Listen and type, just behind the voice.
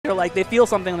like they feel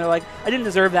something and they're like, I didn't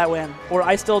deserve that win, or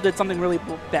I still did something really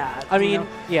bad. I mean,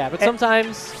 yeah, but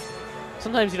sometimes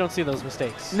you don't see those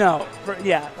mistakes. No,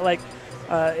 yeah, like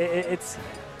it's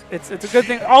a good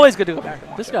thing. Always good to go back. And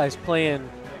watch this guy's playing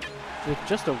with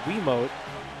just a Wiimote.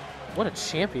 What a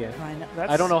champion!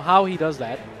 I don't know how he does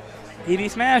that.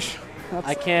 EV smash.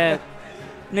 I can't.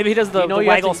 Maybe he does the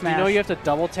waggle smash. You know you have to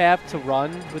double tap to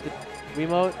run with the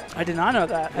Wiimote? I did not know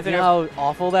that. I think how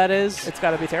awful that is? It's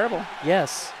got to be terrible.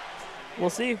 Yes. We'll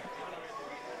see.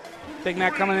 Big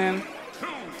Mac coming in.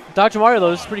 Dr. Mario,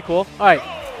 though, this is pretty cool. All right.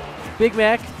 Big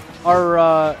Mac,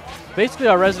 basically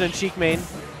our resident Sheik main.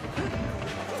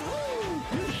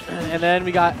 And then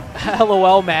we got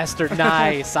LOLMaster.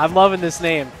 Nice. I'm loving this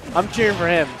name. I'm cheering for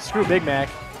him. Screw Big Mac.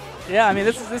 Yeah, I mean,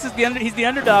 this is he's the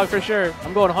underdog for sure.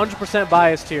 I'm going 100%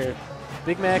 biased here.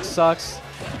 Big Mac sucks.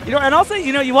 You know, and also,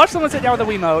 you know, you watch someone sit down with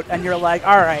a Wiimote, and you're like,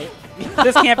 all right,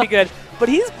 this can't be good. But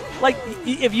he's like,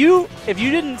 if you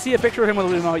didn't see a picture of him with a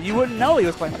Wiimote, you wouldn't know he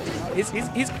was playing with a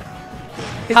Wiimote. He's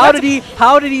how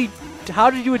did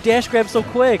he do a dash grab so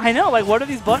quick? I know, like, what are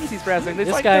these buttons he's pressing?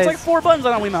 There's like 4 buttons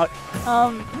on a Wiimote.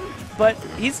 But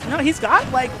he's got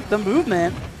like the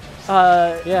movement.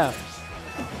 Yeah.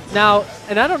 Now,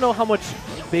 and I don't know how much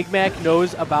Big Mac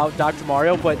knows about Dr.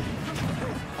 Mario, but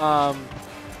I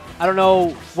don't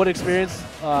know what experience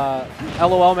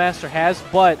LOLMaster has,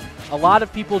 but a lot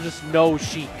of people just know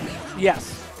Sheik.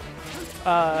 Yes.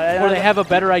 Or they have a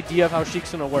better idea of how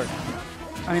Sheik's going to work.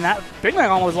 I mean, that Big Mac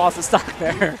almost lost his stock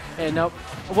there. And now,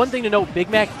 one thing to note, Big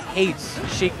Mac hates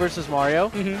Sheik versus Mario.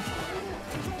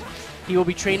 He will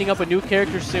be training up a new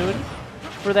character soon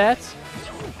for that.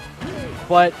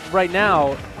 But right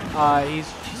now, he's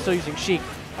still using Sheik.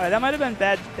 All right, that might have been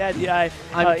bad DI.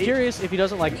 I'm curious if he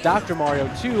doesn't like Dr. Mario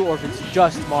too, or if it's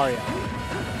just Mario.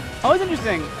 Oh, it's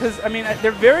interesting because I mean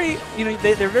they're very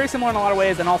they're very similar in a lot of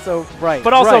ways, and also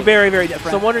but also very very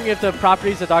different. So I'm wondering if the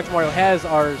properties that Dr. Mario has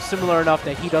are similar enough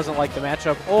that he doesn't like the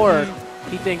matchup, or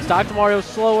he thinks Dr. Mario's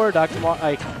slower.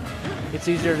 It's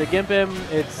easier to gimp him.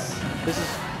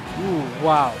 Ooh,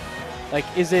 wow. Like,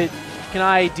 can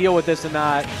I deal with this and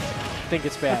not think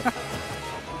it's bad?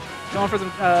 Going for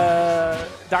some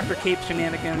Dr. Cape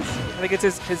shenanigans. I think it's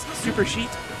his super sheet.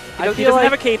 He doesn't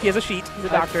have a cape, he has a sheet. He's a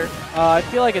doctor. I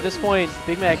feel like at this point,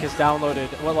 Big Mac has downloaded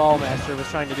what LOLMaster was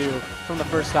trying to do from the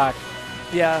first stock.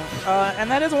 Yeah, and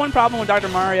that is one problem with Dr.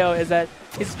 Mario is that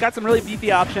he's got some really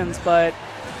beefy options, but...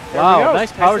 Wow,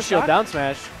 nice power shield down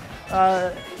smash.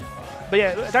 But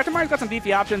yeah, Dr. Mario's got some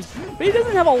beefy options, but he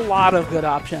doesn't have a lot of good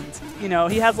options. You know,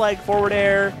 he has like forward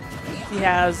air, he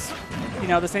has,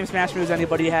 the same smash moves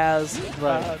anybody has.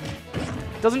 Right.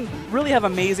 Doesn't really have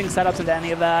amazing setups into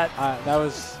any of that.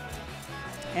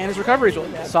 And his recovery is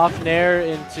really bad. Soft nair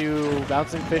into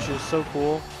bouncing fish is so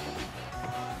cool.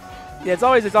 Yeah, it's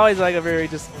always like a very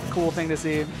just cool thing to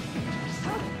see.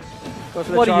 Go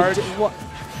for the charge.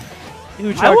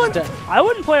 I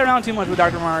wouldn't play around too much with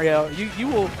Dr. Mario. You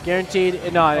will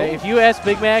guaranteed. No, if you ask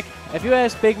Big Mac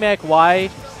why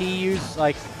he used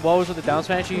what was with the down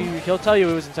smash, he'll tell you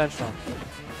it was intentional.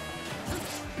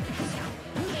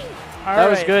 That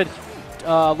was good.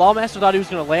 LOLMaster thought he was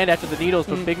going to land after the needles,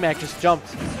 but Big Mac just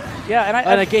jumped. Yeah,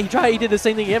 and again, he did the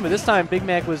same thing again, but this time Big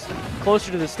Mac was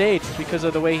closer to the stage because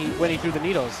of the way when he threw the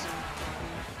needles.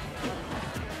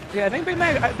 Yeah, I think Big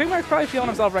Mac's probably feeling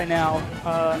himself right now,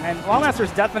 and LOLMaster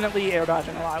is definitely air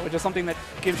dodging a lot, which is something that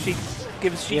gives Sheik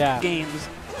games.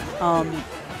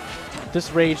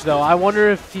 This rage though, I wonder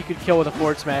if he could kill with a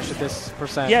forward smash at this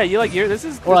percent. Yeah, this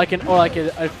is or like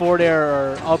a forward air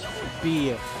or up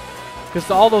B. Because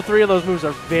all the 3 of those moves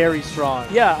are very strong.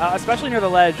 Yeah, especially near the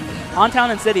ledge. On town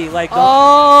and city.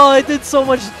 Oh, it did so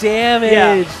much damage.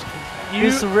 Yeah.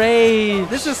 This rage.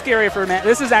 This is scary for Mac.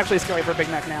 This is actually scary for Big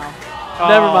Mac now.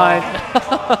 Never mind.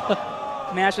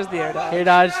 Mashes the air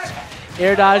dodge.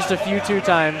 Air dodged a few 2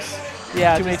 times.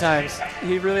 Yeah, too many times.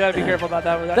 You really got to be careful about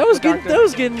that. That was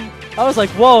getting. I was like,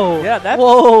 whoa. Yeah,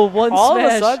 whoa, one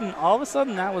smash. All of a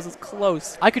sudden, that was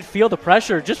close. I could feel the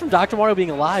pressure just from Dr. Mario being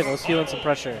alive. I was feeling some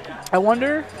pressure. I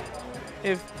wonder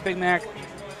if Big Mac.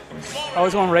 I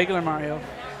was going regular Mario.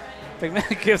 Big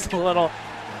Mac gives a little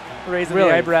raise in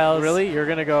the eyebrows. Really? You're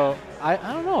gonna go? I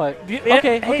don't know.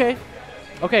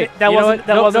 Okay. No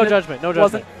judgment. No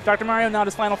judgment. Dr. Mario not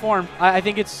his final form. I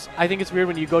think it's weird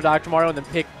when you go Dr. Mario and then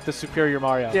pick the superior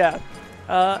Mario. Yeah.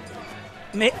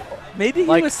 Maybe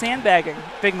he was sandbagging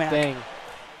Big Mac. Dang.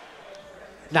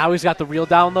 Now he's got the real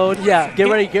download. Yeah. Get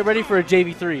ready for a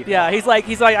JV3. Yeah. He's like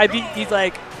it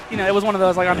was one of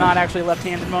those I'm not actually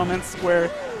left-handed moments where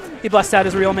he busts out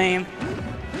his real main.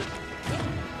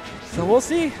 So we'll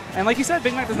see. And like you said,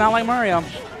 Big Mac does not like Mario.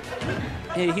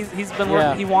 He's been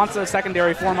working. He wants a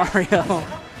secondary for Mario.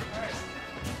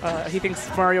 He thinks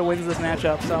Mario wins this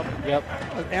matchup. So yep.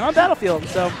 And on Battlefield.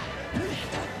 So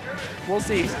we'll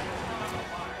see.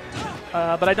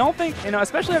 But I don't think,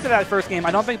 especially after that first game,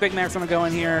 I don't think Big Mac's going to go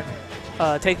in here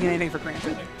taking anything for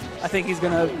granted. I think he's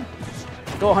going to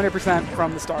go 100%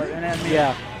 from the start.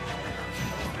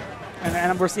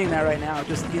 And we're seeing that right now.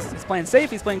 Just he's playing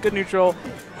safe. He's playing good neutral.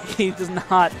 He does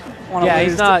not want to lose.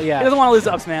 He's not. He doesn't want to lose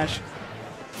to up smash.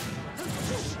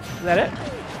 Is that it?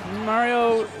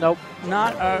 Mario. Nope.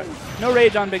 Not. No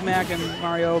rage on Big Mac and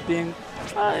Mario being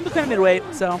in between midweight.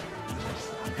 So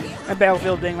and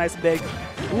Battlefield being nice and big.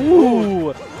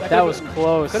 Ooh, that was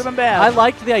close. Could have been bad. I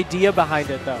liked the idea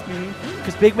behind it though,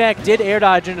 because Big Mac did air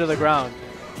dodge into the ground.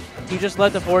 He just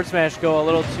let the forward smash go a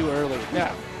little too early.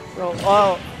 Yeah.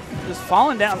 Oh. Just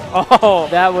falling down. Oh,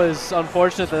 that was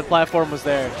unfortunate that the platform was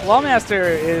there.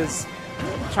 LOLMaster is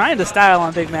trying to style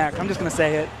on Big Mac. I'm just going to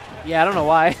say it. Yeah, I don't know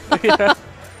why.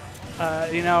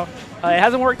 It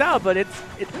hasn't worked out, but it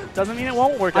doesn't mean it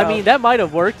won't work out. I mean, that might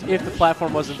have worked if the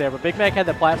platform wasn't there, but Big Mac had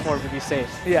the platform to be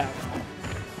safe. Yeah.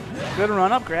 Good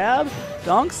run up, grab,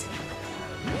 dunks.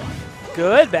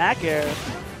 Good back air.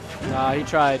 Nah, he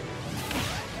tried.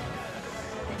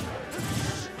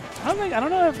 I don't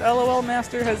know if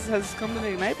LOLMaster has come to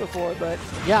the Ignite before, but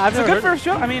yeah, it's a good first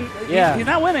show. I mean, he's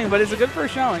not winning, but it's a good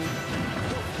first showing.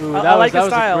 Ooh, I like his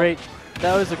style.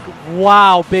 That was a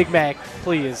wow, Big Mac,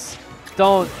 please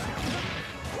don't.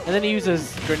 And then he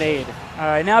uses grenade. All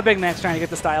right, now Big Mac's trying to get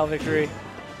the style victory.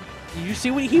 You see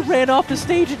what he ran off the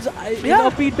stage and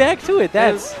upbeat back to it.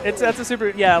 That's a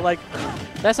super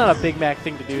That's not a Big Mac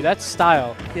thing to do. That's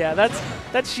style. Yeah,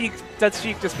 that's Sheik. That's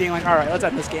Sheik just being like, all right, let's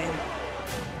end this game.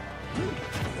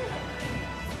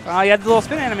 Oh, you had the little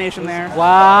spin animation there.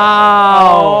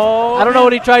 Wow. Oh, I don't know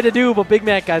what he tried to do, but Big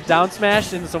Mac got down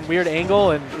smashed in some weird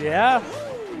angle. And yeah.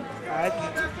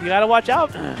 You got to watch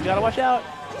out. You got to watch out.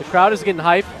 The crowd is getting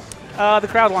hype. The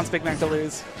crowd wants Big Mac to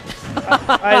lose.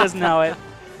 I just know it.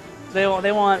 They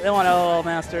want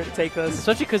LOLMaster to take this.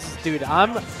 Especially because, dude,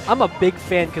 I'm a big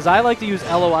fan because I like to use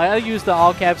LOL. I use the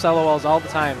all caps LOLs all the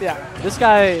time. Yeah. This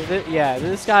guy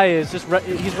is just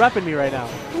he's repping me right now.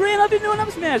 Ran up into an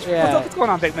up smash. Yeah. What's going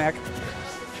on, Big Mac?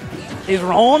 He's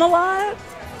rolling a lot.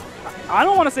 I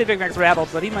don't want to say Big Mac's rattled,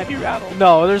 but he might be rattled.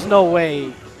 No, there's no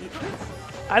way.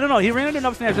 I don't know. He ran into an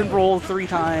up smash and rolled 3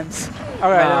 times.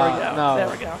 All right, there we go. No. There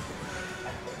we go.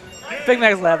 Big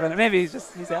Mac's laughing. Maybe he's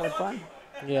having fun.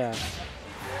 Yeah.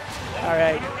 All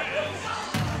right.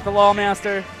 The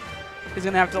LOLMaster is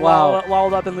going to have to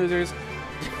lull up in losers.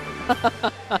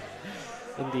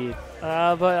 Indeed.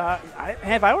 But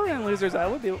if I were in losers,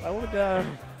 I'd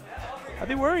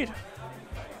be worried.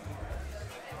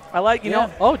 I like, you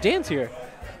know. Oh, Dan's here.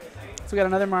 So we got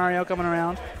another Mario coming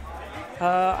around.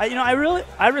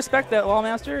 I respect that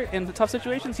LOLMaster in the tough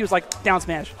situations. He was like, down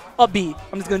smash, up B.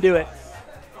 I'm just going to do it.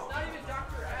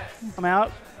 I'm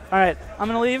out. All right, I'm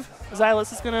going to leave.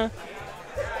 Xylus is going to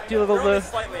do a little bit.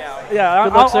 Slightly out. Yeah,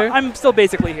 Good luck, sir. I'm still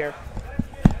basically here.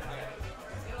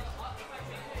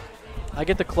 I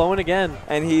get the clone again.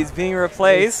 And he's being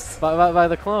replaced by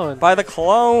the clone. By the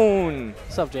clone.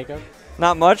 What's up, Jacob?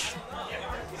 Not much.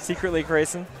 Secretly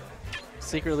Grayson.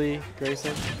 Secretly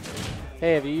Grayson.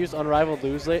 Hey, have you used Unrivaled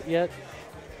Lose yet?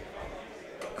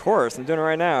 Of course, I'm doing it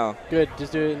right now. Good,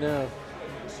 just do it now.